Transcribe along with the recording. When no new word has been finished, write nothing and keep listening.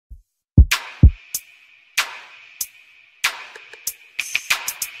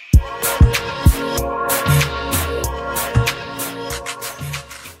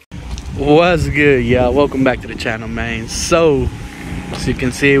What's good, y'all? Welcome back to the channel, man. So, as you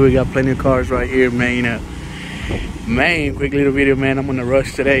can see, we got plenty of cars right here, man. Quick little video, man. I'm on a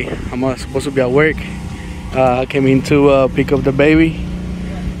rush today. I'm supposed to be at work. I came in to pick up the baby.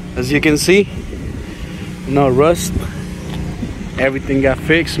 As you can see, no rust. Everything got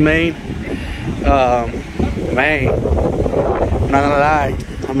fixed, man. Man, I'm not gonna lie,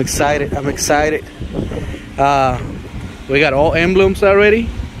 I'm excited. We got all emblems already.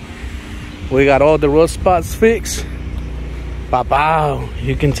 We got all the rust spots fixed. Pow,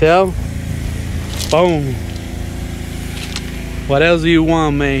 you can tell. Boom. What else do you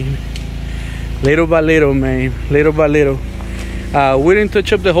want, man? Little by little, man. Little by little. We didn't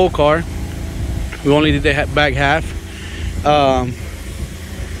touch up the whole car. We only did the back half.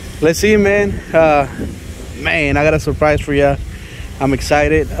 Let's see, man. Man, I got a surprise for ya. I'm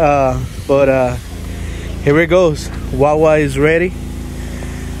excited. But here it goes. Wawa is ready.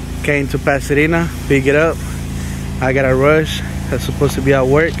 Came to Pasadena, pick it up. I got a rush. I'm supposed to be at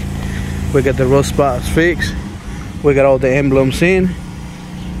work. We got the rust spots fixed. We got all the emblems in.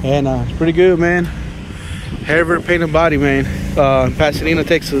 And it's pretty good, man. Hervert Paint Body, man. In Pasadena,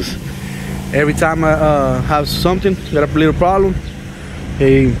 Texas. Every time I have something, got a little problem,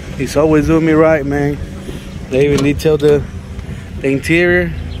 he's always doing me right, man. They even detailed the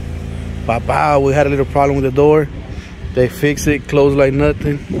interior. Pow, we had a little problem with the door. They fixed it, closed like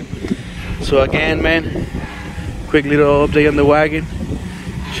nothing. So again, man, quick little update on the wagon.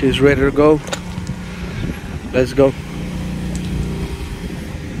 She's ready to go. Let's go.